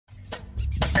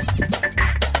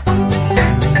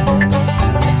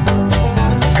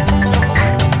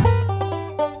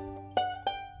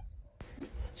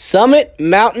Summit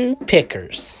Mountain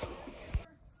Pickers.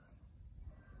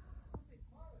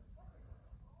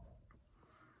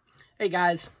 Hey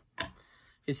guys,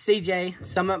 it's CJ,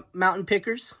 Summit Mountain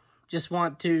Pickers. Just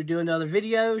want to do another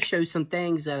video, show some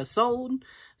things that are sold,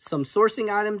 some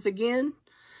sourcing items again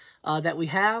that we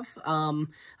have.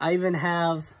 I even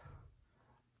have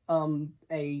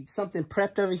something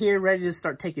prepped over here ready to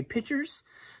start taking pictures.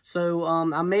 So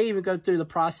I may even go through the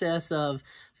process of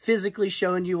physically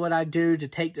showing you what I do to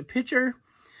take the picture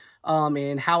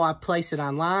and how I place it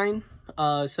online.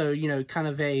 So, you know, kind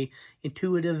of a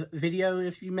intuitive video,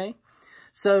 if you may.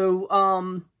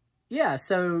 So, yeah,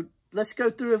 so let's go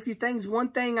through a few things. One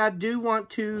thing I do want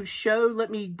to show,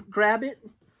 let me grab it.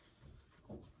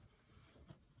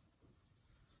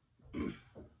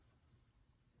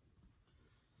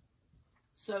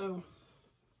 So,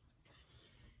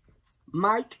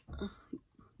 Mike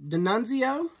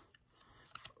D'Annunzio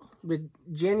with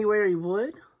January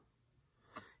Wood.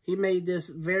 He made this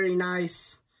very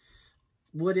nice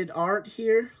wooded art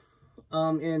here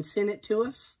and sent it to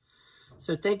us.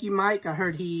 So thank you, Mike. I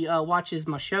heard he watches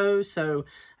my shows, so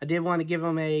I did want to give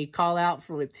him a call out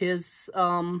for his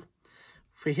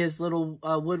little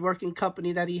woodworking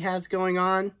company that he has going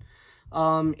on.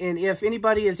 And if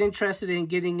anybody is interested in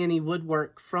getting any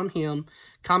woodwork from him,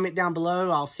 comment down below.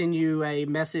 I'll send you a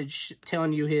message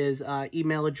telling you his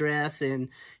email address and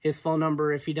his phone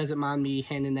number if he doesn't mind me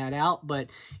handing that out. But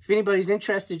if anybody's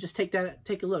interested, just take a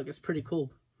look. It's pretty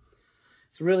cool.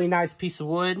 It's a really nice piece of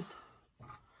wood.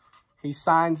 He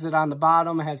signs it on the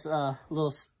bottom. It has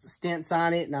little stints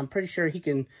on it, and I'm pretty sure he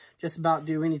can just about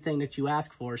do anything that you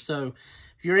ask for. So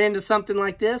if you're into something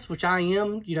like this, which I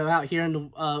am, you know, out here in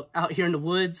the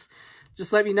woods,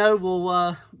 just let me know.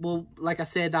 We'll like I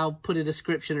said, I'll put a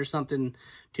description or something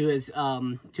to his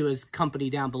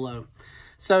company down below.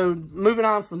 So moving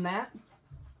on from that.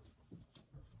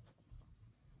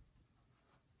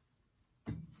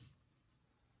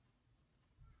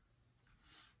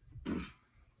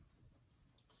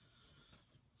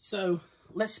 So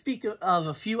let's speak of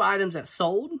a few items that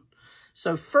sold.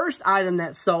 So first item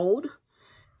that sold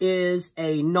is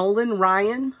a Nolan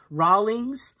Ryan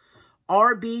Rawlings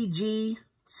RBG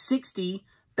 60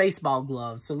 baseball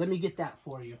glove. So let me get that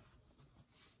for you.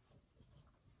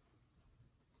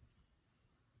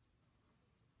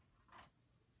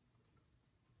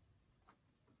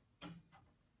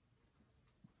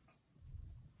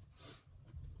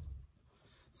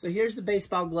 So here's the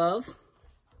baseball glove.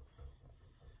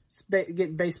 It's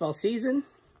getting baseball season.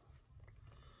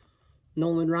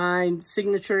 Nolan Ryan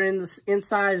signature in the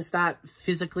inside. It's not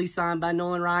physically signed by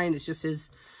Nolan Ryan. It's just his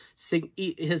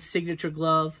signature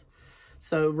glove.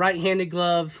 So right-handed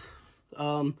glove.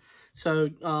 Whoever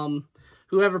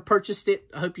purchased it,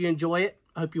 I hope you enjoy it.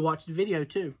 I hope you watch the video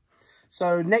too.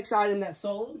 So next item that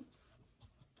sold.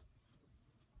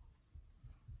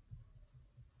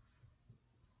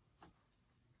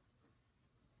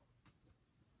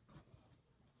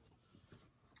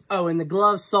 Oh, and the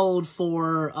glove sold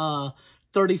for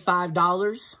 $35,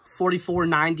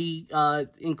 $44.90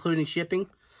 including shipping.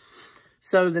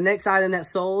 So the next item that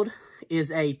sold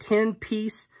is a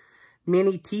 10-piece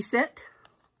mini tea set.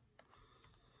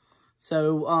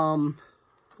 So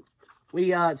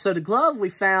so the glove I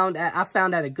found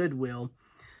at a Goodwill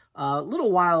a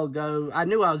little while ago. I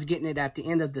knew I was getting it at the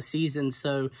end of the season,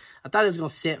 so I thought it was gonna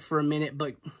sit for a minute.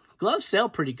 But gloves sell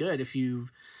pretty good if you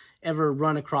ever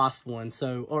run across one.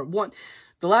 So,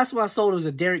 the last one I sold was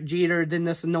a Derek Jeter, then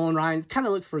this Nolan Ryan. Kind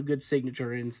of looked for a good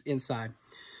signature inside.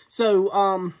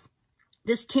 So,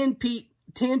 this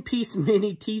 10-piece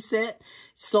mini tea set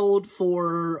sold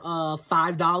for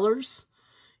 $5,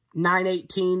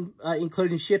 $9.18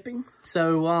 including shipping.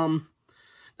 So,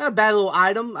 not a bad little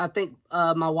item. I think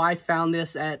my wife found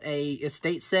this at a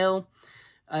estate sale.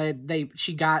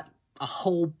 She got a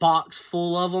whole box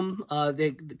full of them.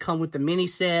 They come with the mini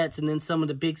sets, and then some of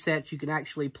the big sets you can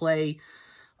actually play.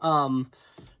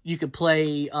 You could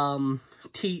play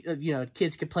tea. You know,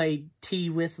 kids could play tea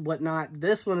with whatnot.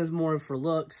 This one is more for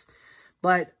looks,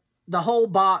 but the whole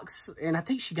box, and I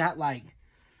think she got like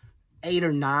 8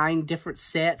 or 9 different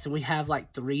sets, and we have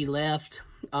like 3 left.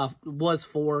 Was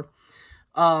 4.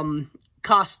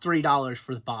 Cost $3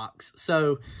 for the box.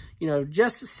 So, you know,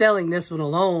 just selling this one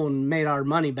alone made our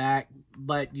money back.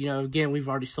 But, you know, again, we've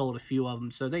already sold a few of them.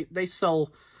 So they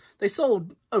sold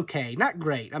okay, not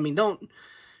great. I mean, don't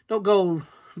go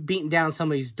beating down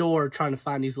somebody's door trying to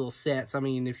find these little sets. I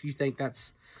mean, if you think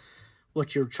that's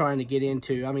what you're trying to get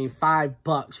into, I mean,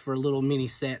 $5 for a little mini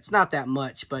set. It's not that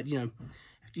much, but, you know,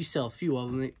 if you sell a few of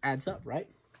them, it adds up, right?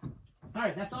 All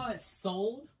right, that's all that's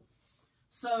sold.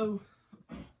 So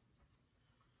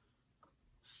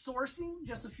sourcing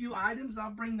just a few items.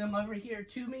 I'll bring them over here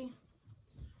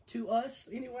to us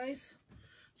anyways.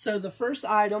 So the first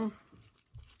item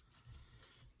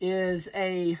is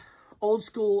a old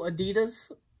school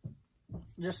Adidas,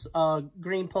 just a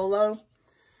green polo,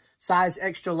 size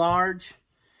extra large.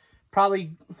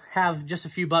 Probably have just a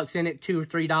few bucks in it, $2 or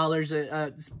 $3.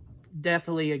 It's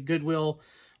definitely a Goodwill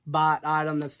bought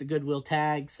item. That's the Goodwill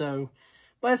tag. So,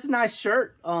 but it's a nice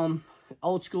shirt.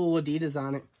 Old school Adidas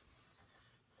on it.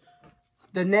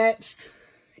 The next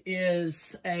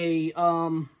is a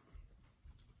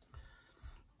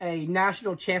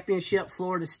national championship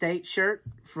Florida State shirt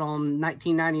from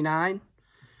 1999.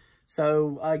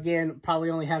 So again, probably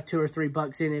only have $2 or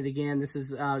 $3 in it. Again, this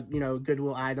is you know,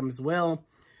 Goodwill item as well.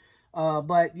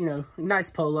 But you know, nice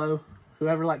polo.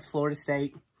 Whoever likes Florida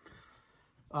State,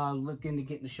 look into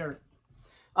getting the shirt.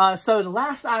 So the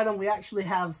last item we actually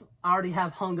already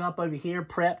have hung up over here,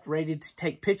 prepped, ready to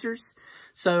take pictures.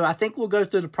 So I think we'll go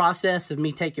through the process of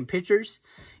me taking pictures,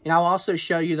 and I'll also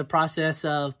show you the process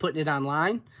of putting it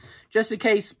online, just in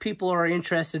case people are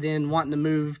interested in wanting to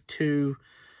move to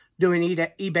doing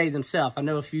eBay themselves. I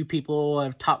know a few people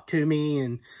have talked to me,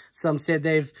 and some said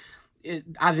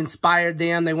I've inspired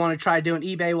them. They want to try doing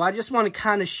eBay. Well, I just want to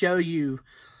kind of show you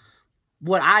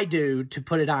what I do to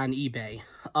put it on eBay.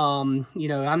 You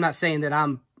know, I'm not saying that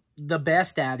I'm the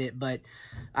best at it, but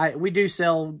we do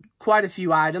sell quite a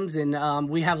few items, and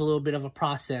we have a little bit of a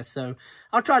process. So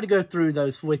I'll try to go through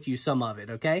those with you, some of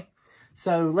it, okay?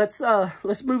 So let's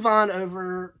move on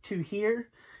over to here,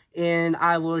 and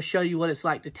I will show you what it's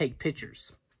like to take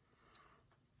pictures.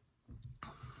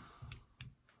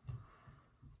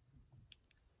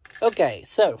 Okay,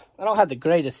 so I don't have the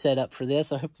greatest setup for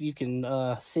this. I hope you can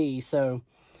see. So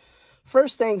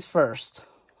first things first,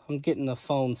 I'm getting the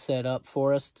phone set up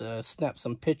for us to snap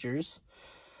some pictures.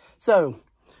 So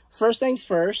first things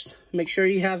first, make sure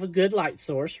you have a good light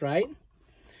source, right?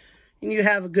 And you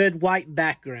have a good white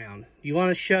background. You want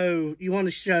to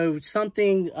show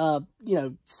something, you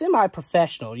know,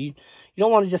 semi-professional. You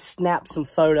don't want to just snap some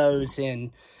photos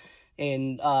and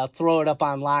throw it up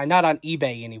online, not on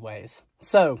eBay anyways.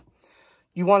 So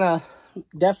you want to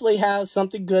definitely have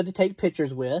something good to take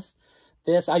pictures with.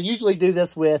 I usually do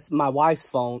this with my wife's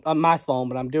phone, my phone,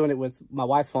 but I'm doing it with my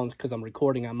wife's phone because I'm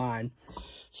recording on mine.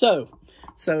 So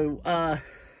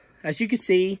as you can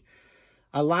see,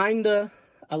 I lined the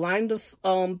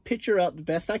picture up the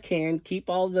best I can, keep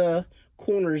all the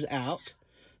corners out,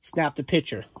 snap the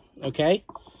picture, okay?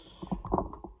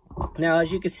 Now,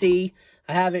 as you can see,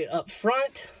 I have it up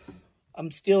front.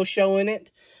 I'm still showing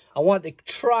it. I want to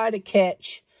try to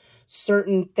catch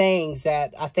certain things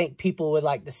that I think people would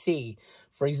like to see.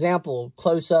 For example,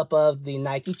 close-up of the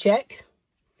Nike check.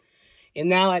 And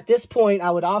now at this point,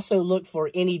 I would also look for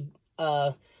any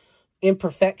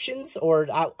imperfections, or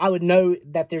I would know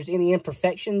that there's any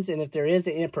imperfections, and if there is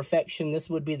an imperfection, this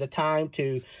would be the time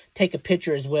to take a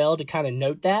picture as well to kind of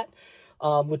note that.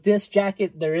 With this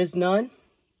jacket, there is none.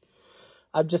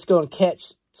 I'm just going to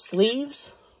catch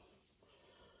sleeves.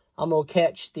 I'm going to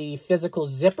catch the physical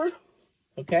zipper,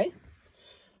 okay?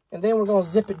 And then we're going to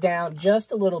zip it down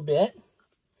just a little bit.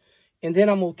 And then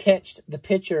I'm going to catch the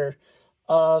picture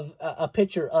of a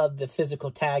picture of the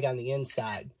physical tag on the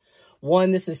inside.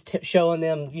 One, this is showing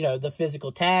them, you know, the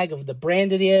physical tag of the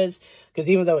brand it is. Because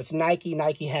even though it's Nike,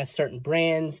 Nike has certain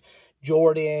brands.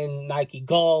 Jordan, Nike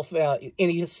Golf,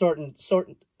 any certain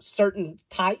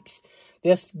types.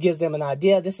 This gives them an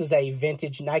idea. This is a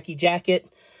vintage Nike jacket.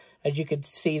 As you can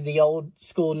see, the old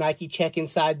school Nike check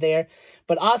inside there.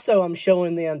 But also, I'm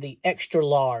showing them the extra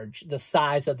large, the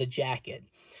size of the jacket.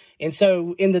 And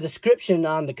so, in the description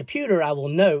on the computer, I will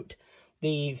note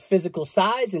the physical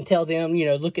size and tell them, you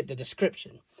know, look at the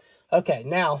description. Okay,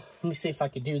 now, let me see if I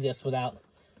can do this without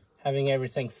having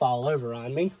everything fall over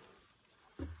on me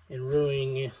and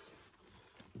ruining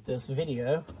this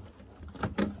video.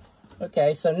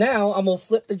 Okay, so now I'm going to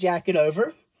flip the jacket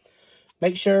over.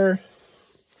 Make sure,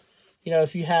 you know,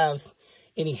 if you have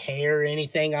any hair or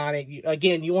anything on it,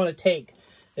 again, you want to take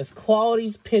as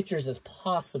quality pictures as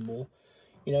possible.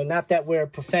 You know, not that we're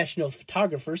professional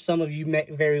photographers. Some of you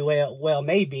very well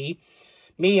may be.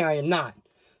 Me, I am not.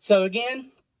 So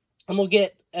again, I'm going to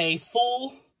get a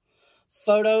full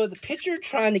photo of the picture,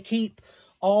 trying to keep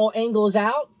all angles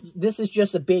out. This is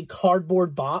just a big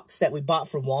cardboard box that we bought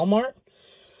from Walmart.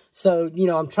 So, you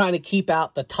know, I'm trying to keep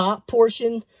out the top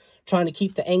portion, trying to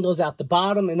keep the angles out the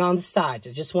bottom and on the sides.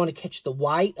 I just want to catch the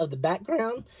white of the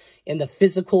background and the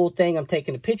physical thing I'm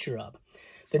taking a picture of.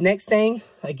 The next thing,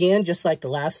 again, just like the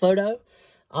last photo,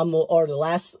 the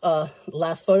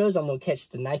last photos, I'm going to catch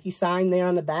the Nike sign there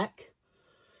on the back.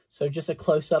 So just a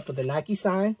close-up of the Nike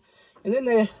sign. And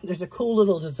then there's a cool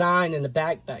little design in the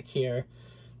back here.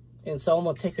 And so I'm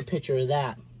going to take a picture of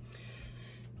that.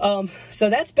 So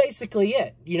that's basically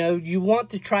it. You know, you want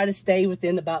to try to stay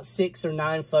within about 6 or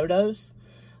 9 photos.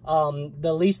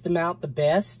 The least amount, the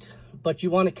best. But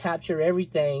you want to capture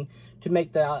everything to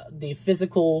make the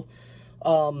physical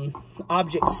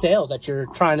object sell that you're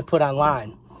trying to put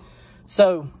online.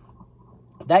 So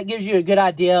that gives you a good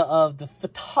idea of the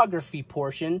photography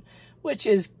portion, which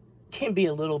can be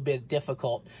a little bit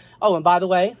difficult. Oh, and by the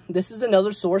way, this is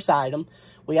another source item.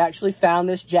 We actually found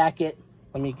this jacket.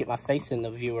 Let me get my face in the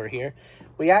viewer here.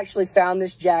 We actually found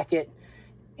this jacket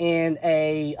in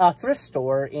a thrift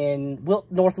store in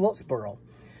North Wilkesboro.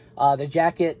 The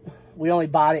jacket, we only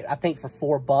bought it, I think, for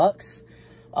 $4.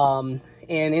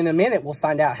 And in a minute, we'll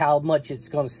find out how much it's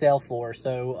going to sell for.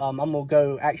 So I'm going to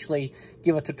go actually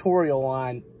give a tutorial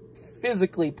on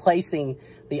physically placing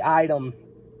the item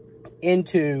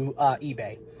into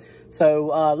eBay.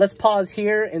 So let's pause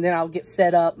here, and then I'll get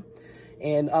set up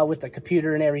and with the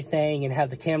computer and everything, and have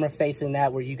the camera facing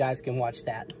that where you guys can watch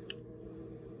that.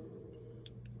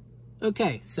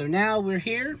 Okay, so now we're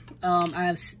here.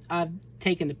 I've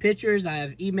taken the pictures. I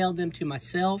have emailed them to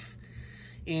myself.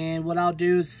 And what I'll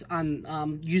do is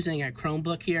I'm using a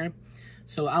Chromebook here.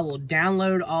 So I will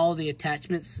download all the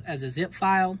attachments as a zip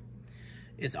file.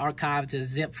 It's archived as a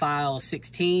zip file of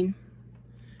 16.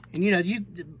 And, you know,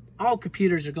 all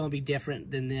computers are going to be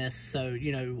different than this. So,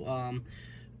 you know,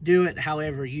 do it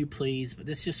however you please. But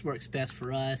this just works best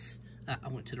for us. I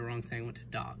went to the wrong thing. I went to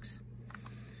docs.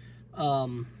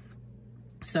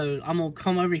 So I'm going to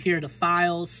come over here to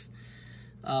files.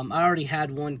 I already had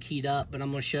one keyed up, but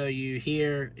I'm going to show you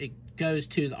here. It goes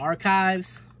to the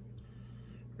archives,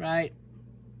 right?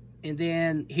 And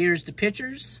then here's the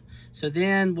pictures. So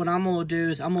then what I'm going to do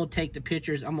is I'm going to take the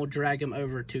pictures, I'm going to drag them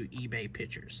over to eBay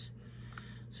pictures.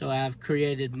 So I've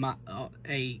created my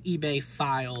a eBay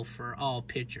file for all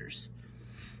pictures.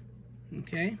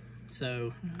 Okay,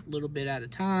 so a little bit at a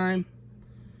time,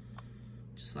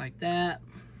 just like that.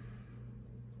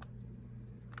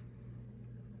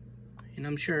 And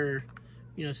I'm sure,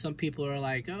 you know, some people are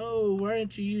like, oh, why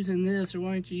aren't you using this, or why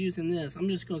aren't you using this? I'm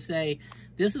just going to say,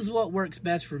 this is what works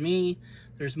best for me.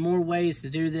 There's more ways to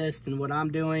do this than what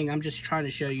I'm doing. I'm just trying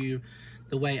to show you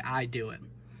the way I do it.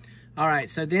 All right,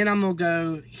 so then I'm going to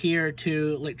go here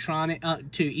to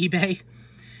eBay,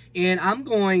 and I'm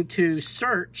going to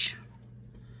search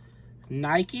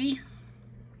Nike.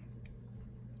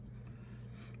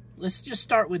 Let's just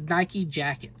start with Nike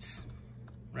jackets,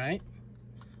 right?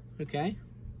 Okay.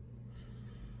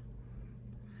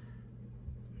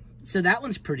 So that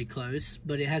one's pretty close,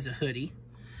 but it has a hoodie.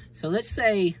 So let's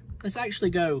actually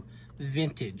go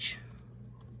vintage.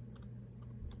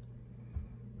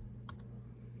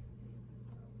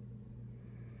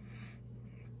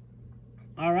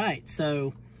 All right,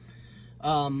 so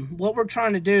what we're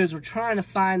trying to do is we're trying to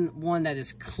find one that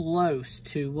is close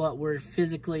to what we're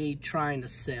physically trying to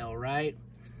sell, right?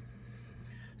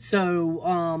 So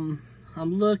I'm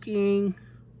looking.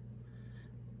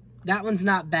 That one's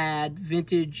not bad.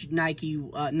 Vintage Nike,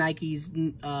 Nike's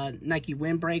Nike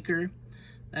windbreaker.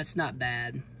 That's not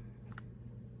bad.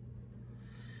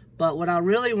 But what I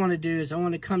really want to do is I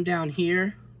want to come down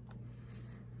here.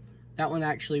 That one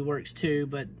actually works too,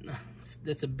 but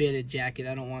that's a bitted jacket.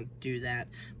 I don't want to do that.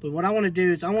 But what I want to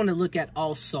do is I want to look at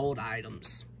all sold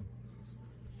items.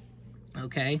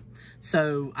 Okay,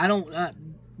 so I don't.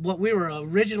 What we were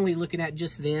originally looking at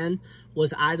just then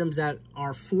was items that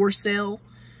are for sale.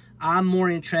 I'm more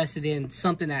interested in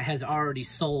something that has already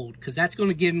sold, because that's going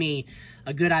to give me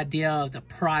a good idea of the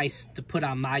price to put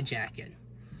on my jacket.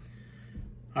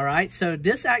 All right, so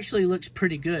this actually looks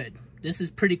pretty good. This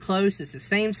is pretty close. It's the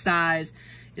same size.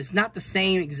 It's not the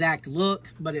same exact look,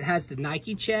 but it has the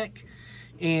Nike check.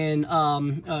 And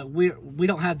we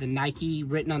don't have the Nike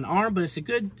written on the arm, but it's a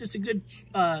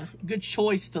good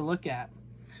choice to look at.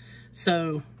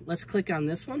 So let's click on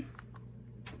this one.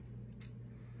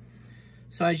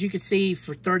 So as you can see,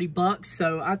 for 30 bucks.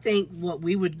 So I think what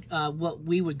we would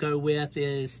go with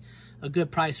is a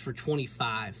good price for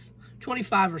 25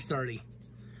 or 30.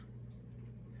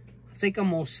 I think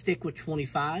I'm gonna stick with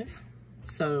 25.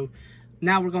 So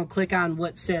now we're gonna click on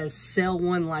what says sell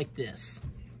one like this.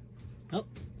 Oh,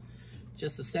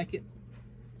 just a second.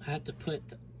 I have to put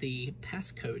the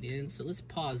passcode in. So let's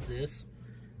pause this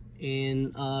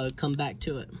and come back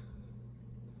to it.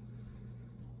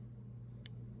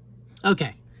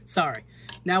 Okay, sorry.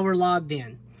 Now we're logged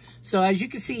in. So as you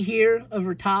can see here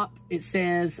over top, it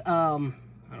says, I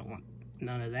don't want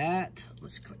none of that.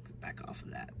 Let's click back off of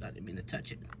that. I didn't mean to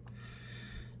touch it.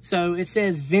 So it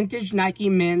says vintage Nike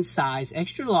men's size,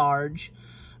 extra large,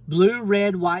 blue,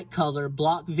 red, white color,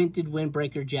 block vented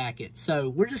windbreaker jacket. So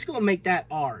we're just going to make that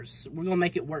ours. We're going to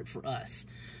make it work for us.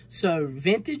 So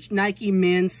vintage Nike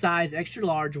men's size extra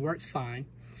large works fine.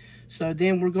 So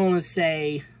then we're going to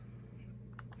say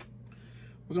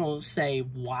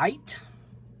white,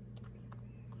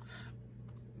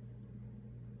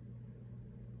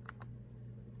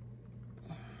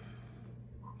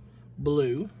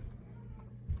 blue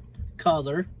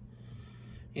color,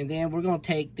 and then we're going to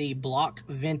take the block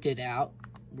vented out,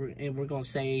 and we're going to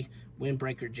say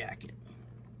windbreaker jacket.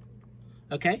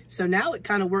 Okay, so now it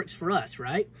kind of works for us,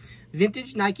 right?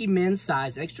 Vintage Nike men's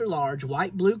size extra large,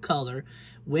 white blue color,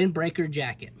 windbreaker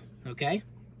jacket. Okay,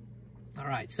 all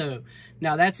right, so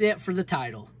now that's it for the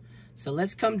title. So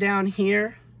let's come down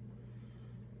here.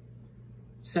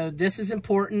 So this is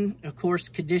important. Of course,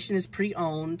 condition is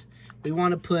pre-owned. We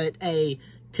want to put a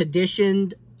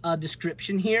conditioned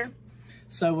description here.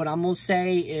 So what I'm going to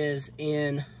say is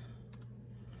in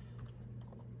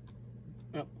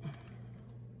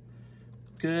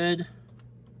good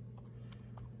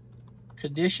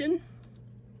condition,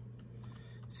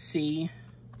 see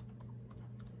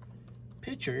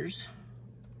pictures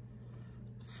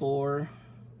for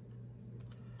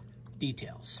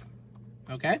details.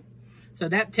 Okay, so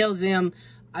that tells them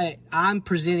I'm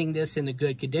presenting this in a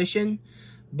good condition,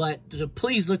 but to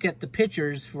please look at the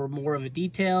pictures for more of a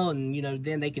detail, and you know,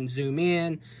 then they can zoom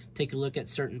in, take a look at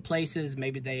certain places.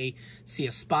 Maybe they see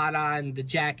a spot on the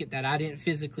jacket that I didn't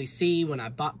physically see when I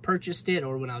purchased it,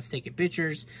 or when I was taking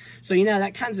pictures. So you know,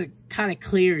 that kind of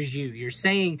clears you. You're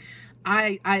saying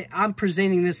I'm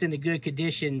presenting this in a good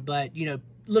condition, but you know,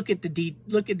 look at the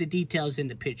details in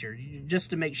the picture, just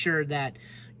to make sure that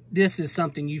this is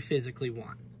something you physically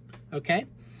want. Okay.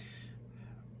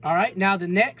 All right, now the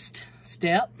next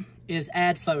step is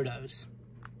add photos.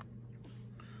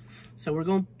 So we're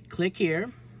going to click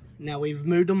here. Now we've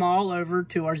moved them all over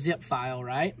to our zip file,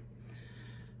 right?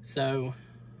 So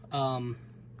I'm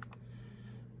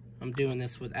doing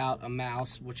this without a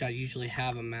mouse, which I usually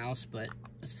have a mouse, but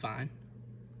it's fine.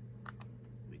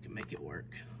 We can make it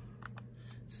work.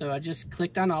 So I just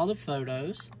clicked on all the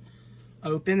photos,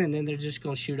 open, and then they're just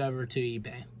going to shoot over to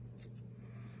eBay.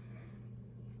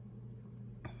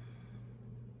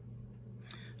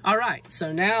 All right,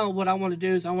 so now what I want to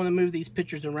do is I want to move these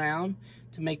pictures around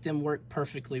to make them work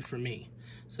perfectly for me.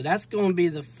 So that's going to be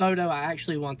the photo I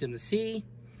actually want them to see.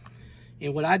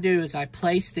 And what I do is I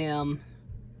place them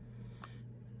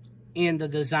in the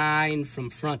design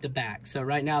from front to back. So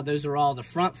right now, those are all the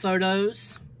front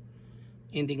photos,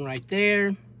 ending right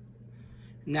there.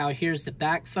 Now here's the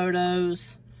back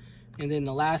photos. And then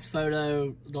the last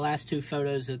photo, the last two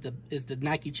photos is the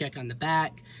Nike check on the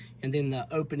back, and then the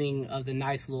opening of the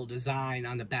nice little design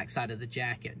on the back side of the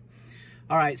jacket.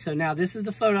 All right, so now this is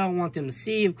the photo I want them to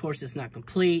see. Of course, it's not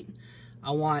complete.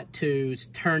 I want to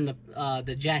turn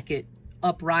the jacket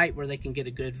upright where they can get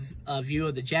a good view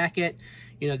of the jacket.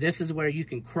 You know, this is where you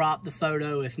can crop the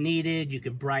photo if needed. You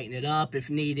can brighten it up if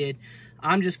needed.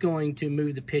 I'm just going to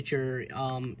move the picture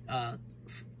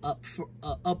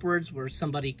upwards where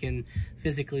somebody can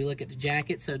physically look at the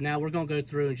jacket. So now we're going to go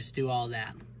through and just do all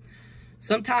that.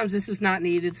 Sometimes this is not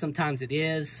needed, sometimes it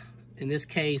is. In this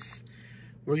case,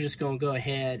 we're just going to go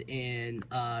ahead and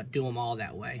do them all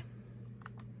that way.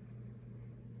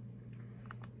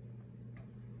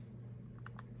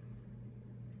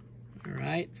 All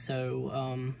right,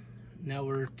 so now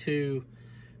we're to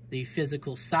the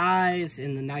physical size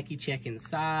and the Nike check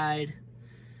inside.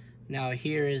 Now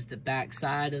here is the back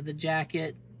side of the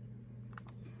jacket.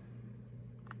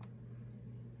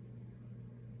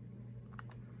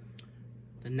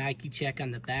 The Nike check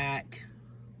on the back.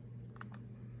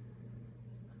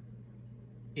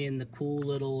 And the cool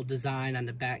little design on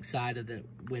the back side of the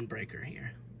windbreaker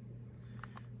here.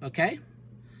 Okay?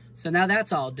 So now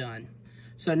that's all done.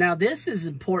 So now this is the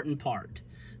important part.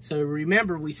 So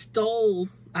remember, we stole,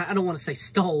 I don't want to say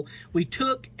stole, we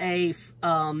took a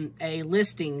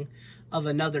listing of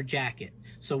another jacket.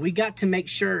 So we got to make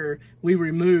sure we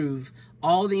remove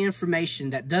all the information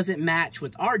that doesn't match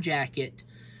with our jacket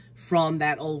from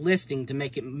that old listing to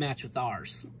make it match with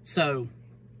ours. So,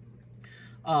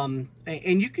 and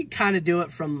you could kind of do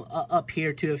it from up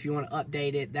here too if you want to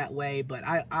update it that way, but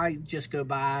I just go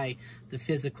by the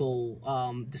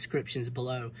physical descriptions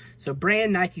below. So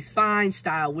brand, Nike's fine.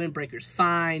 Style, windbreaker's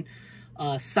fine.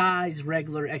 Size,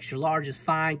 regular, extra large is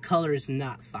fine. Color is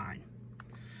not fine.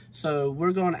 So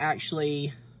we're going to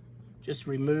actually just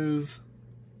remove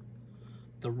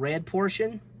the red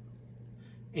portion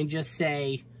and just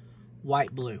say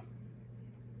white blue.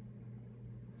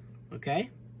 Okay?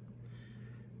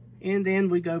 And then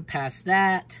we go past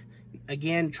that.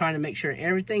 again, trying to make sure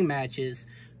everything matches.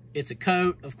 It's a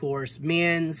coat, of course,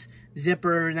 men's,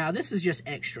 zipper. Now, this is just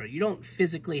extra. You don't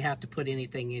physically have to put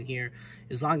anything in here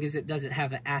as long as it doesn't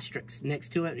have an asterisk next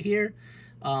to it here.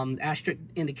 Asterisk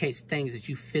indicates things that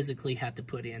you physically have to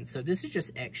put in. So this is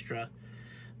just extra.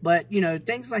 But, you know,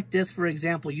 things like this, for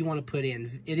example, you want to put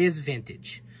in. It is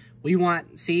vintage. We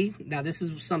want, see, now this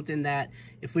is something that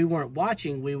if we weren't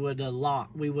watching, we would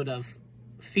have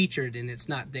featured, and it's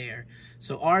not there.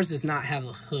 So ours does not have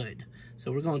a hood.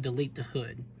 So we're going to delete the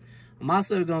hood. I'm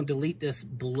also going to delete this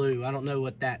blue. I don't know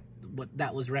what that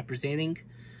was representing.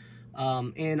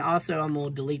 And also I'm going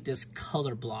to delete this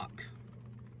color block.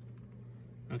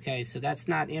 Okay, so that's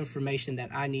not information that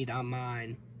I need on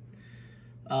mine.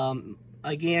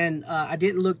 Again, I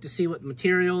didn't look to see what the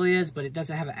material is, but it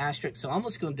doesn't have an asterisk, so I'm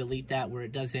just going to delete that where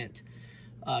it doesn't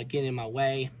get in my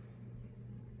way.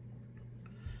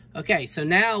 Okay, so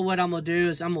now what I'm going to do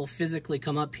is I'm going to physically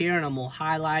come up here and I'm going to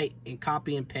highlight and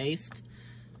copy and paste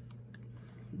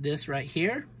this right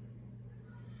here.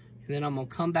 And then I'm going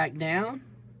to come back down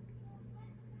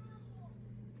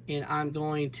and I'm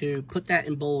going to put that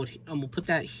in bold. I'm going to put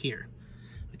that here.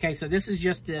 Okay, so this is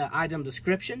just the item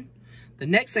description. The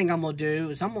next thing I'm going to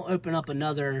do is I'm going to open up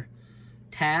another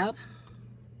tab.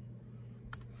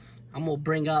 I'm going to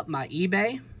bring up my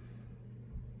eBay.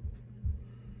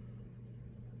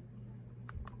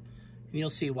 And you'll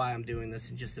see why I'm doing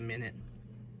this in just a minute.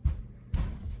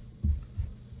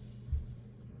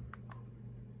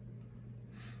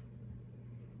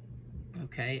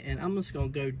 Okay, and I'm just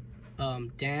going to go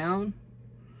down.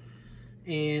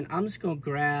 And I'm just going to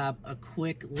grab a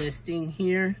quick listing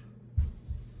here.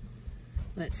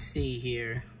 Let's see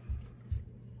here.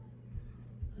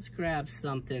 Let's grab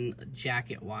something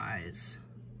jacket-wise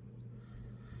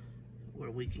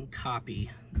where we can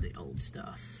copy the old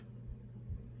stuff.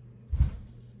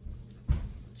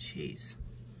 Jeez.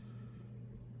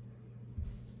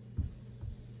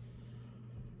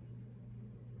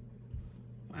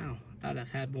 Wow, I thought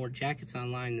I've had more jackets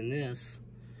online than this.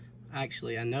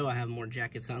 Actually, I know I have more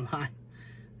jackets online.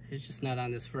 It's just not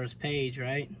on this first page,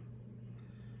 right?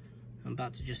 I'm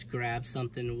about to just grab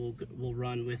something and we'll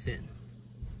run with it.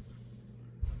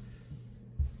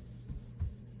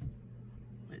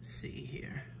 Let's see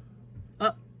here.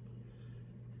 Oh,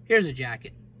 here's a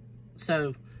jacket.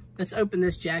 So let's open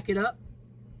this jacket up.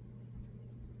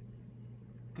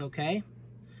 Okay.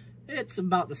 It's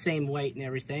about the same weight and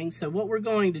everything. So what we're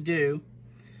going to do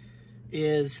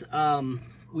is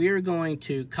we're going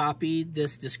to copy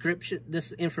this description,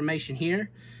 this information here.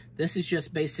 This is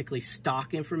just basically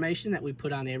stock information that we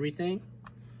put on everything.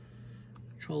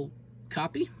 Control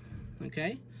copy.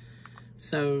 Okay.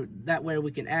 So that way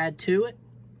we can add to it.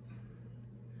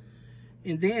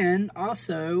 And then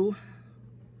also,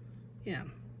 yeah.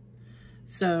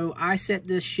 So I set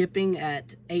this shipping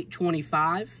at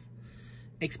 $8.25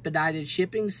 expedited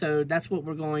shipping. So that's what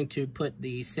we're going to put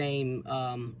the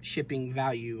same shipping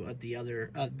value of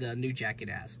the new jacket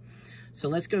as. So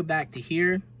let's go back to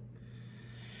here.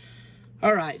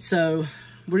 All right, so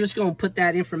we're just going to put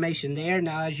that information there.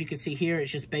 Now, as you can see here,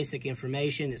 it's just basic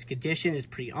information. Its condition is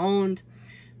pre-owned.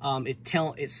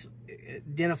 It's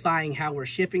identifying how we're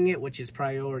shipping it, which is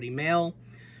priority mail.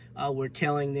 We're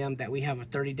telling them that we have a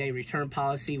 30-day return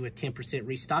policy with 10%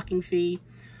 restocking fee.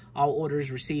 All orders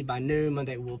received by noon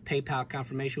Monday will PayPal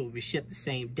confirmation will be shipped the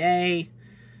same day.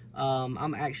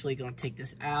 I'm actually going to take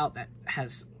this out. That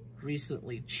has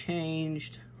recently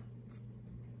changed.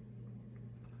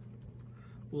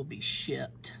 Will be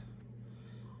shipped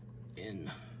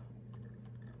in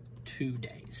 2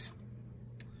 days.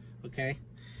 Okay.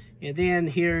 And then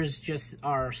here's just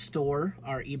our store,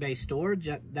 our eBay store.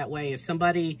 That way, if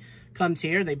somebody comes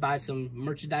here, they buy some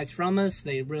merchandise from us,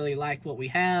 they really like what we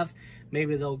have,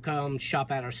 maybe they'll come shop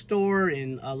at our store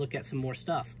and look at some more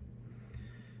stuff.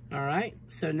 All right,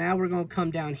 so now we're going to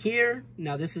come down here.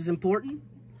 Now, this is important.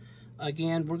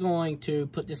 Again, we're going to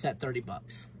put this at 30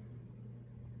 bucks.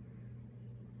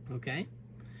 Okay.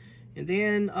 And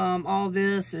then all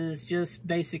this is just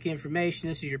basic information.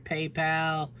 This is your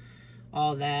PayPal,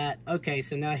 all that. Okay,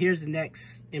 so now here's the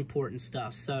next important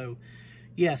stuff. So,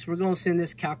 yes, we're going to send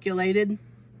this calculated.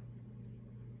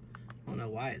 I don't know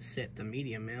why it's set to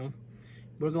medium mail.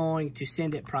 We're going to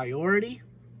send it priority.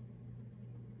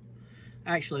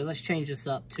 Actually, let's change this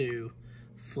up to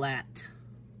flat,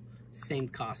 same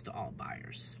cost to all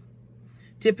buyers.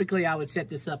 Typically, I would set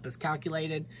this up as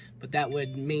calculated, but that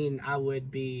would mean I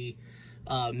would be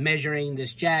measuring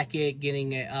this jacket,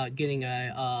 getting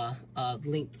a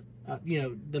length,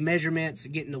 the measurements,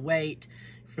 getting the weight.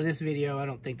 For this video, I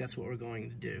don't think that's what we're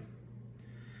going to do.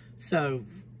 So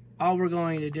all we're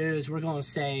going to do is we're going to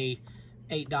say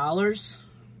 $8,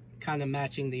 kind of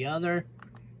matching the other.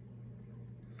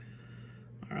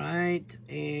 All right,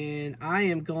 and I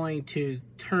am going to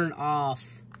turn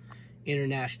off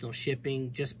international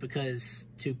shipping, just because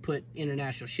to put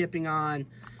international shipping on,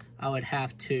 I would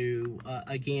have to,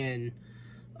 again,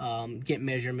 get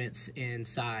measurements and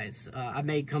size. I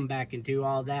may come back and do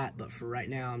all that, but for right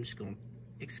now, I'm just going to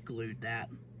exclude that.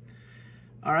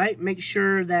 All right, make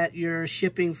sure that you're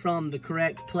shipping from the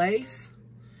correct place,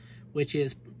 which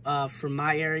is, from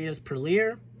my areas,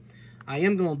 Perlier. I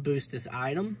am going to boost this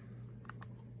item.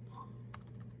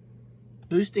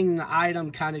 Boosting the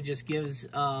item kind of just gives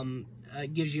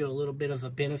you a little bit of a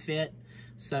benefit.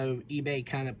 So eBay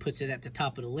kind of puts it at the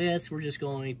top of the list. We're just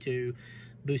going to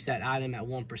boost that item at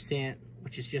 1%,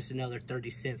 which is just another 30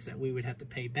 cents that we would have to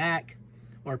pay back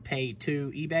or pay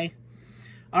to eBay.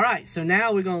 All right, so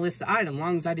now we're going to list the item. As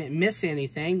long as I didn't miss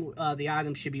anything, the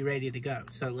item should be ready to go.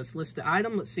 So let's list the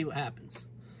item. Let's see what happens.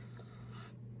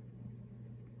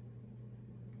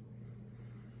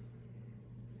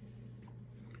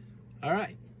 All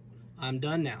right, I'm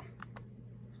done now.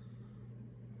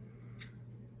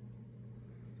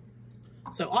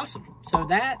 So awesome. So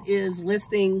that is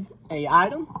listing a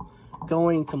item,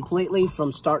 going completely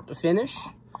from start to finish.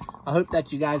 I hope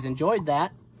that you guys enjoyed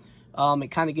that. It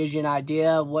kind of gives you an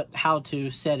idea how to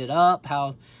set it up,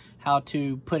 how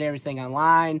to put everything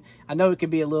online. I know it can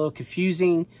be a little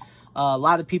confusing. A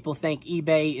lot of people think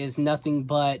eBay is nothing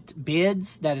but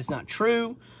bids. That is not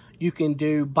true. You can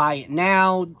do buy it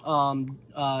now,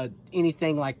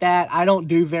 anything like that. I don't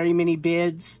do very many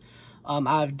bids.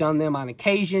 I've done them on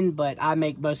occasion, but I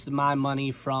make most of my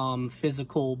money from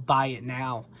physical buy it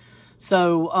now.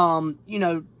 So, you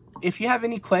know, if you have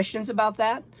any questions about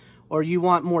that, or you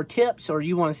want more tips, or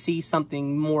you want to see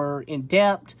something more in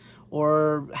depth,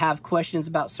 or have questions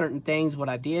about certain things, what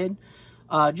I did,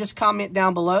 just comment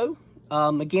down below.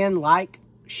 Again, like,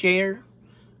 share,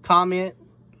 comment,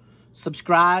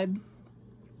 subscribe,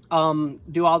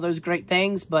 do all those great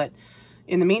things. But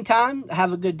in the meantime,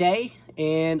 have a good day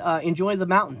and enjoy the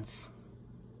mountains.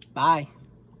 Bye.